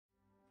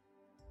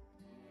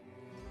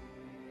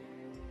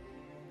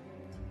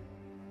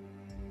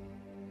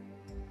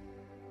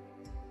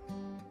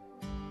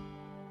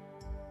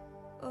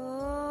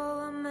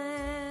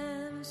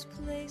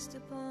placed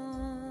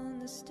upon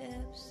the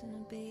steps and a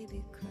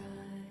baby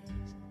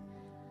cries.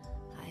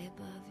 High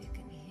above you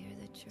can hear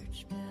the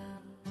church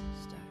bells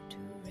start to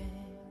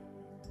ring.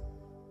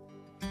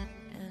 And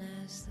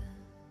as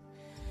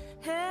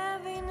the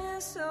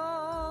heaviness,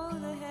 oh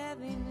the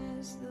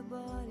heaviness, the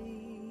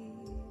body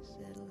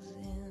settles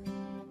in,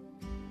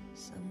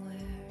 somewhere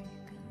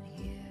you can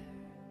hear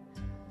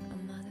a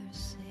mother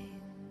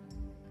sing.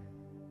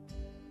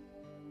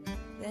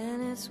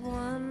 Then it's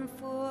one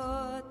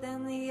foot,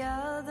 then the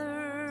other,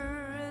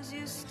 as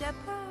you step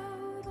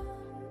out on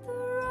the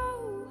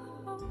road.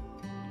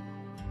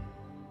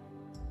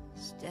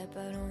 Step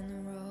out on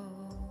the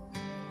road.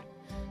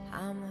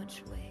 How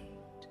much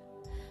weight?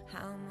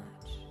 How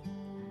much?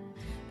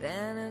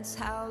 Then it's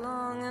how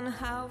long and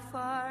how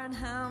far and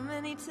how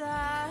many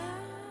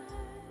times.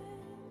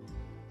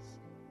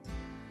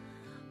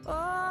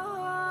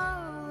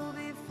 Oh,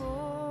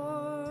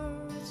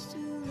 before it's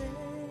too late.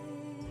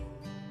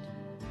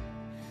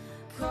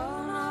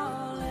 Call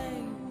all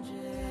angels,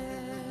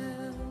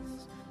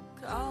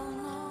 call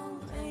all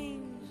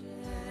angels.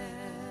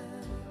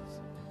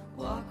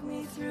 Walk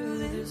me through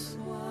this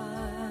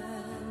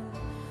one,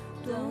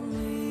 don't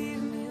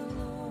leave me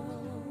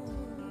alone.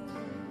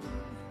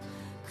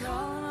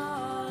 Call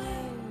all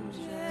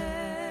angels,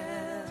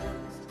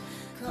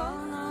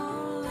 call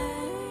all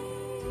angels.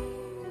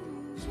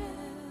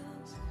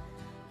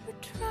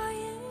 We're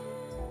trying,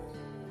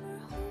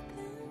 we're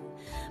hoping,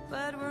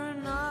 but we're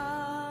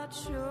not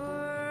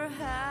sure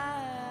how.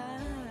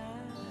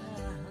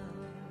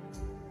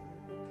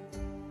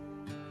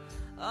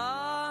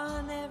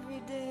 On every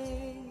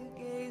day you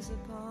gaze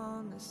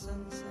upon the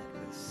sunset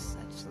with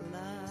such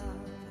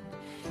love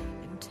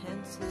and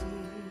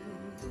intensity.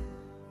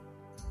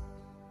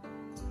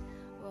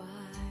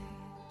 Why,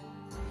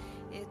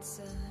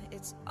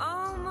 it's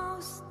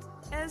almost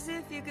as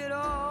if you could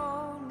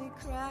only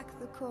crack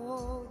the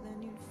code,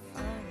 then you'd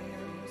finally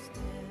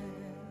understand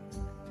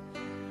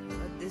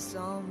what this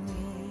all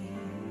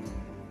means.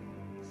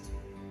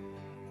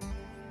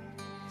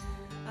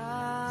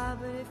 Ah,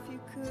 but if you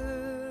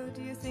could,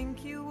 do you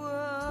think you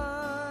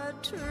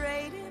would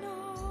trade in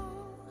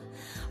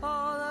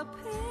all the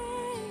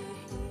pain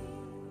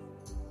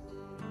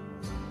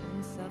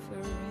and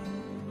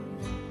suffering?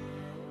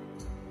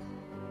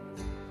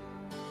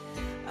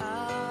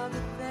 Ah,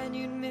 but then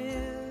you'd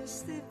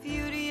miss the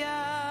beauty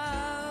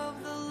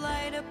of the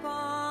light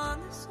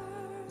upon this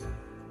earth,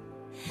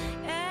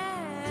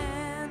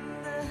 and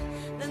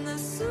then the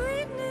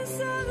sweetness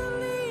of the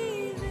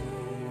leaving.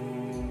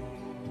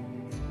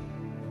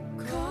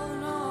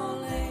 Call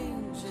all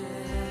angels,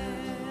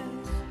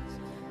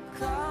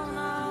 call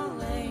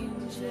all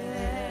angels.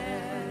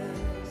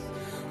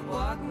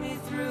 Walk me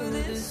through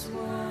this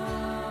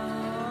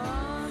one,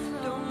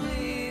 don't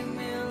leave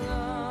me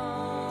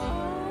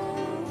alone.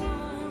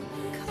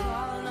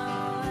 Call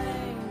all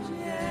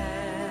angels,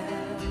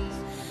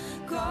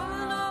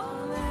 call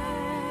all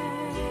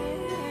angels.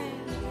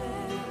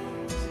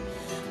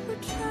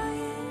 We're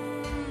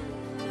trying,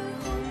 we're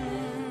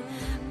hoping,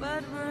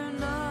 but we're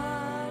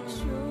not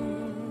sure.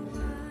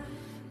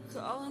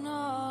 Calling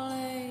all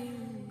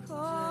angels,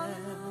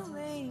 calling all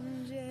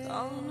angels,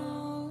 calling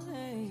all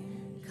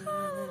angels,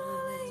 calling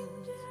all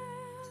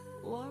angels.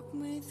 Walk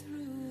me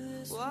through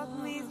this, walk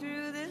me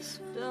through this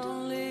one.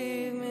 Don't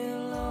leave me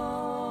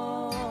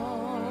alone.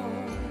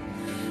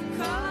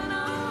 Calling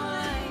all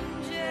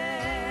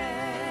angels,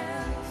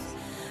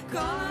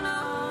 calling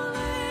all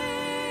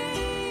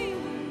angels.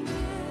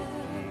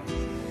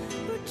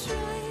 We're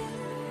trying,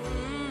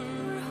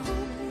 we're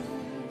hoping,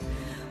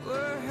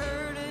 we're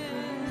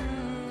hurting,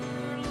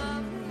 we're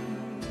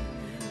loving,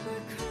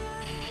 we're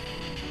crying.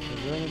 Is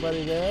there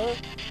anybody there?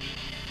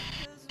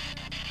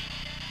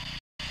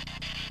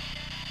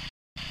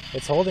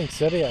 It's holding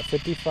steady at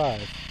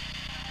 55.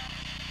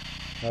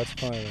 That's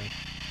plenty.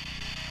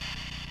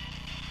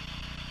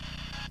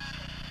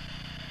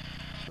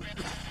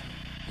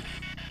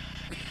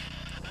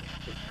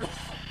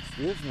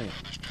 Excuse me.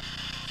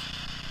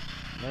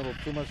 A little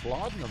too much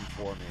laudanum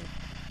for me.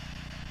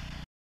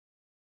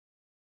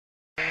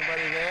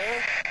 Anybody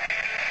there?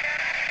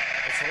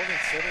 It's holding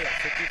steady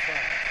at 55.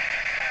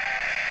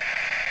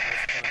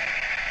 That's plenty.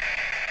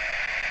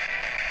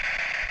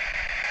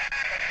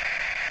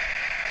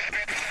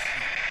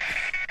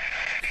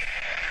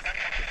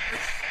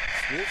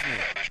 Excuse me.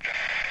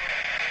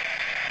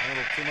 A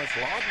little too much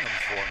laudanum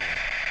for me.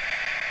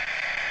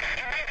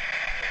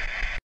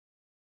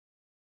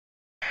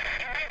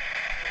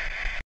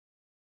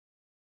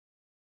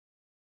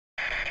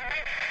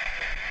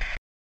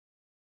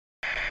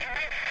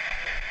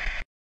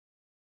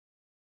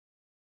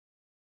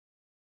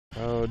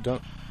 Oh,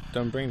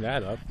 don't bring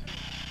that up.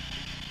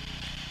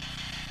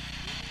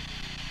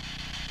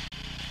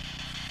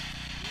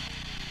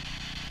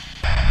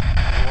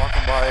 You're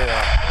walking by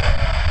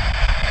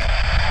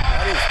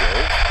Mattie's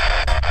grave.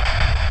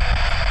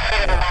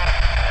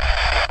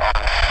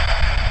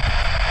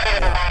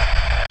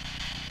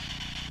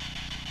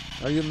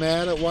 Are you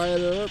mad at Wyatt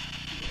Earp,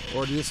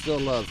 or do you still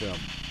love him?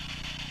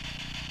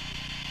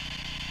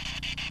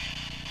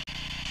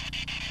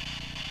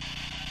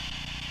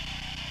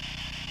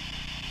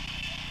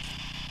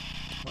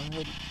 I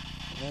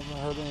never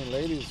heard any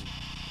ladies.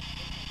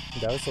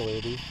 That was a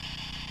lady.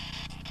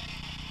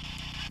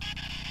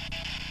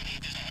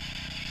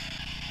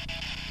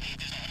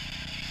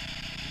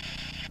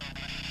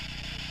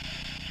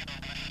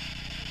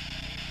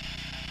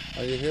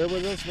 Are you here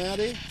with us,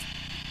 Mattie?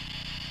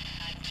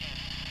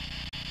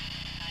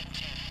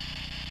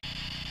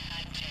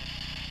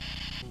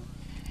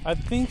 I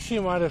think she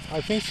might have.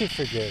 I think she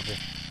forgave him.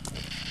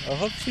 I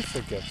hope she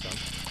forgives him.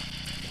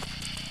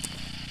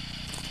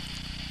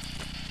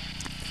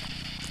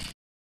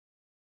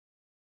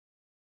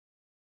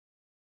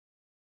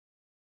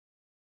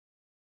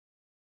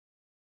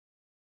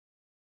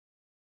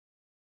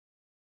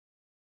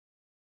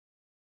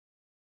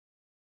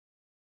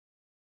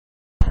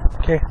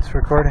 Okay, it's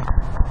recording.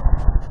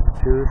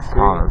 2, 3.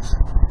 Pause.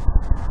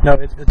 No,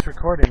 it's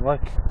recording.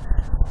 Look,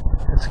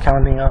 it's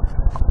counting up.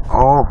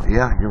 Oh,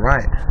 yeah, you're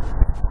right.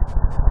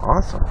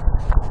 Awesome.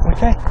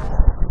 Okay.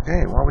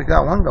 Okay, well, we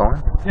got one going.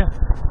 Yeah.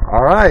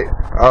 All right.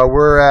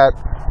 We're at...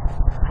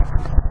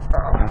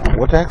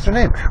 what the heck's her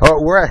name?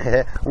 Oh, we're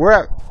at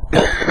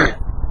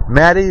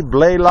Mattie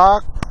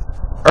Blaylock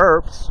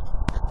Earp's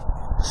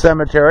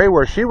cemetery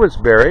where she was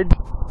buried.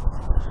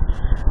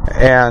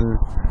 And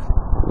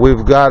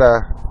we've got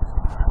a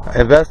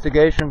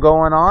investigation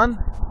going on.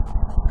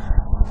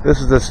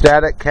 This is a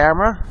static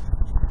camera.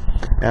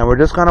 And we're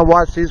just going to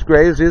watch these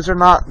graves. These are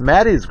not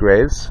Mattie's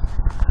graves,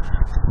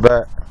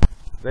 but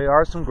they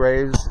are some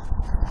graves,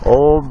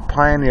 old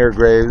pioneer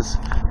graves.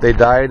 They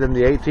died in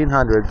the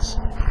 1800s.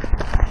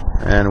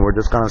 And we're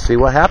just going to see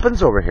what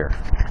happens over here.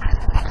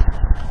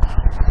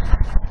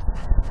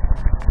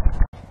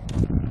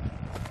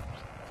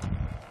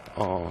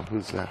 Oh,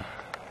 who's that?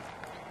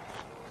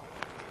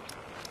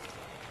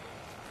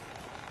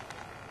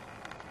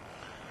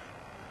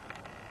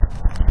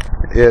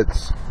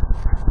 It's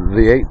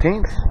the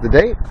 18th, the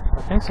date?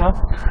 I think so.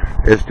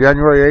 It's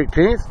January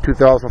 18th,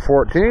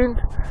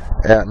 2014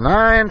 at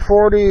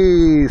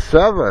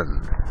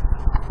 9:47.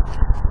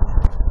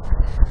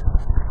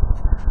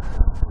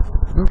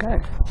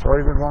 Okay, it's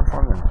already been going for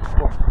a minute.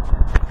 Cool.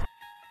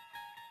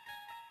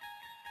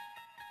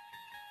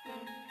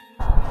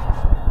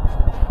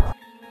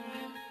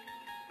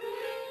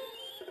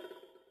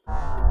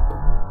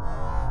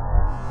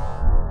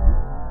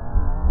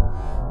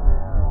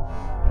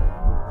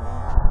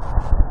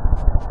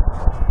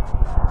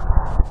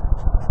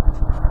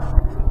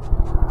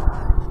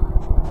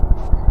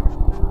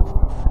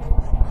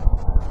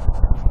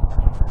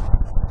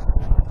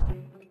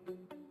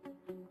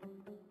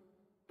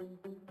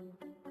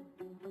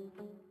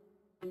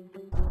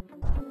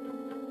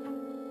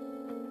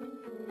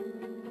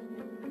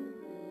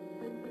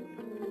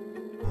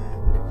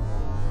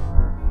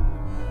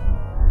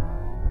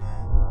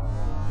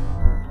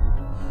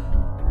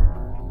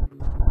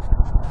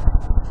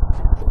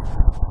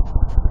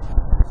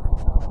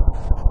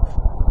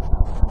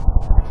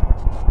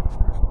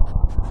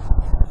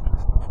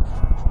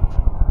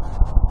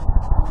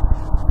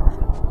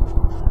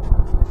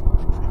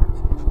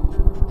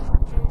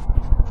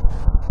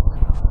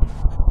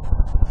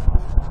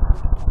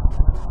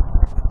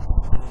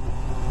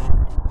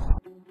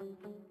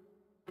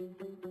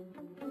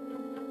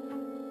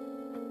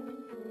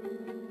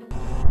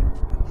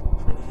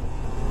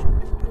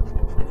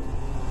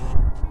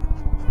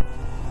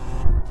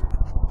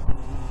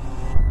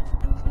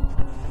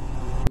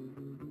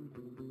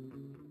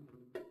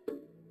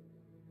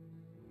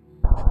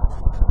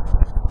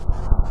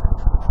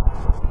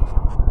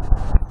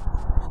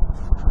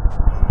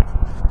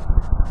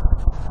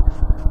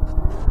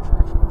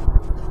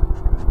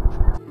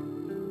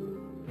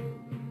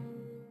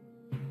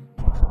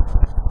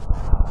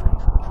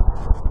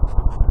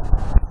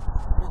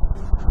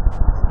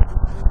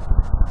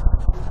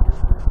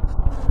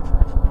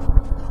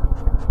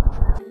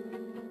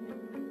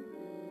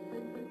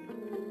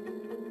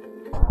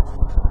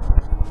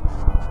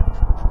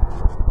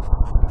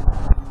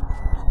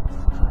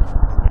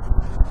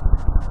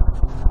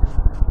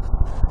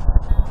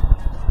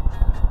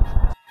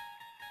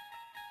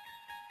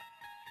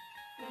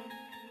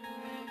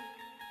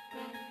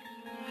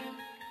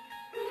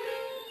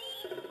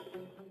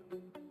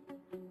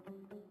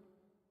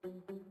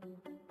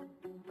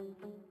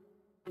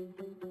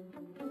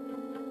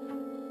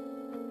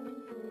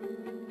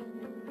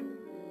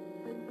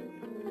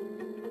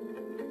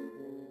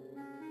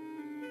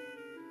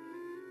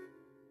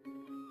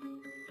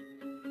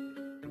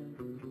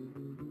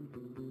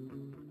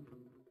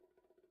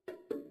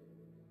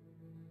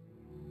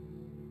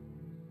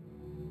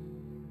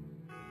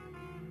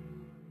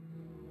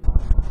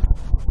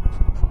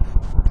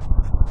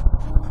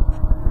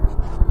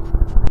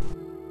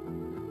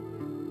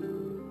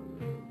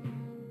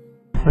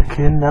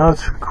 Okay, now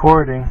it's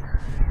recording.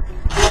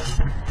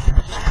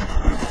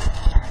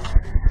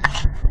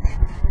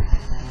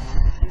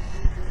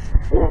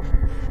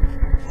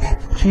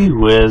 Gee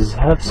whiz,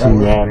 have some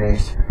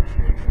manners.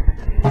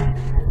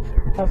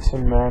 Have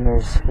some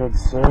manners, good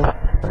sir.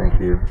 Thank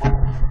you.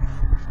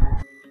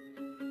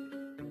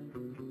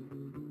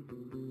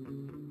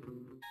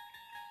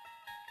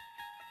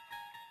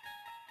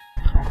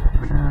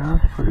 Yeah,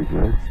 that's pretty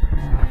good.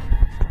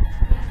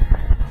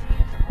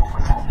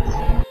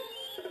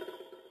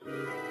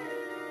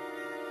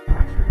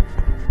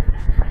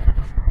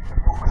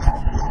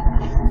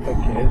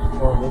 Okay,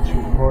 well, it's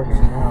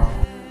recording now.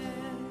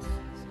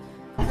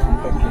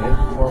 Okay,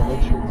 well,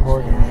 it's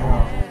recording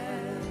now.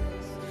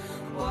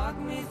 Walk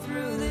me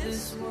through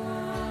this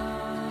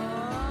one.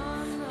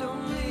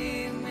 Don't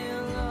leave me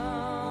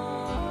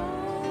alone.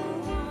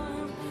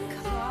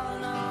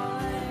 Calling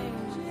all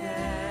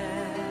angels.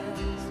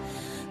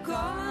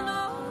 Calling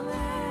all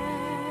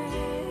angels.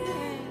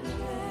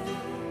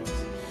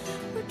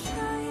 We're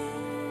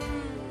trying,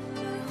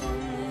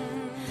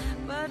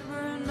 but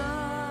we're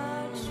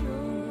not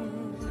sure.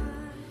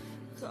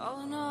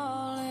 Calling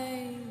all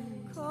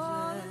angels.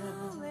 Calling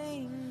all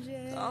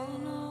angels.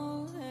 Calling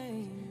all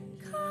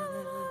angels.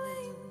 Calling all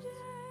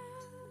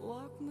angels.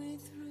 Walk me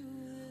through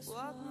this.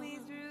 Walk me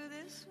through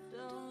this.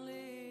 Don't leave